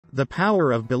The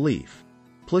power of belief.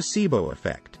 Placebo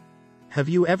effect. Have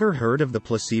you ever heard of the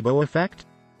placebo effect?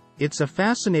 It's a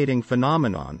fascinating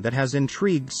phenomenon that has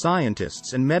intrigued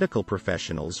scientists and medical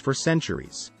professionals for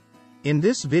centuries. In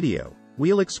this video,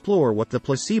 we'll explore what the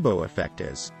placebo effect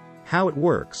is, how it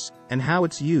works, and how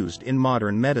it's used in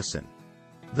modern medicine.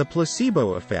 The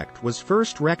placebo effect was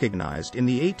first recognized in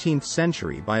the 18th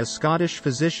century by a Scottish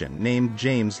physician named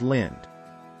James Lind.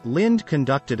 Lind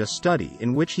conducted a study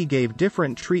in which he gave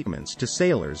different treatments to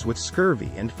sailors with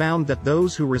scurvy and found that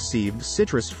those who received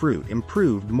citrus fruit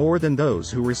improved more than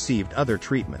those who received other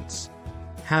treatments.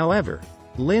 However,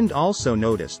 Lind also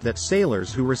noticed that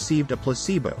sailors who received a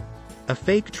placebo, a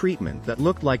fake treatment that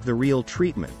looked like the real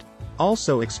treatment,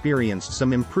 also experienced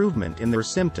some improvement in their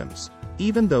symptoms,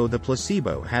 even though the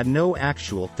placebo had no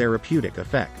actual therapeutic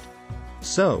effect.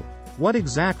 So, what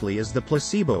exactly is the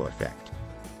placebo effect?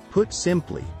 Put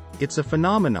simply, it's a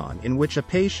phenomenon in which a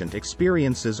patient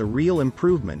experiences a real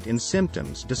improvement in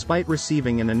symptoms despite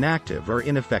receiving an inactive or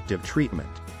ineffective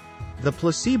treatment. The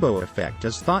placebo effect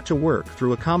is thought to work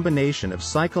through a combination of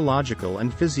psychological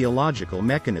and physiological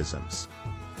mechanisms.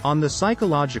 On the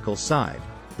psychological side,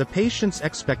 the patient's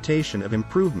expectation of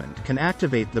improvement can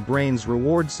activate the brain's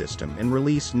reward system and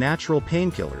release natural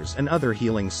painkillers and other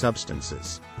healing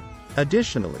substances.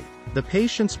 Additionally, the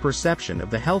patient's perception of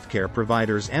the healthcare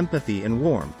provider's empathy and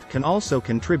warmth can also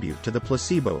contribute to the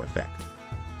placebo effect.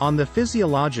 On the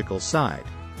physiological side,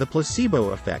 the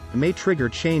placebo effect may trigger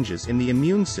changes in the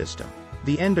immune system,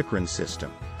 the endocrine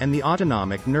system, and the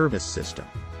autonomic nervous system.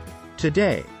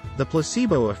 Today, the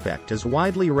placebo effect is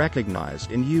widely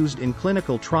recognized and used in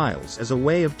clinical trials as a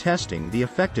way of testing the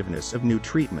effectiveness of new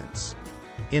treatments.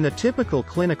 In a typical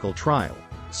clinical trial,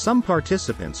 some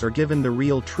participants are given the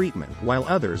real treatment while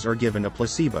others are given a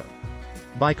placebo.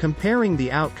 By comparing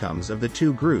the outcomes of the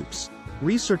two groups,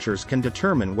 researchers can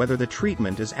determine whether the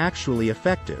treatment is actually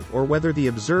effective or whether the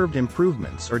observed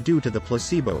improvements are due to the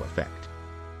placebo effect.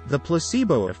 The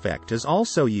placebo effect is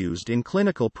also used in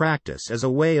clinical practice as a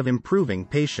way of improving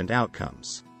patient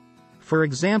outcomes. For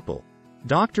example,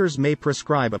 doctors may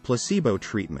prescribe a placebo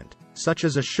treatment, such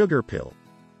as a sugar pill,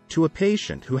 to a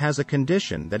patient who has a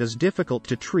condition that is difficult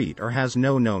to treat or has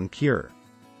no known cure.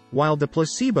 While the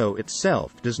placebo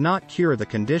itself does not cure the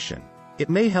condition, it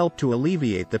may help to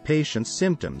alleviate the patient's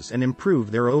symptoms and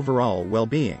improve their overall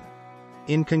well-being.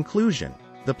 In conclusion,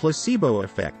 the placebo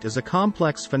effect is a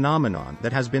complex phenomenon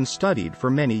that has been studied for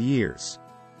many years.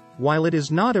 While it is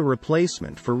not a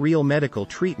replacement for real medical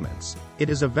treatments, it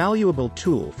is a valuable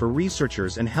tool for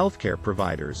researchers and healthcare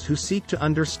providers who seek to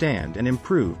understand and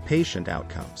improve patient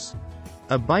outcomes.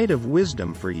 A bite of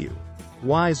wisdom for you.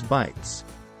 Wise Bites.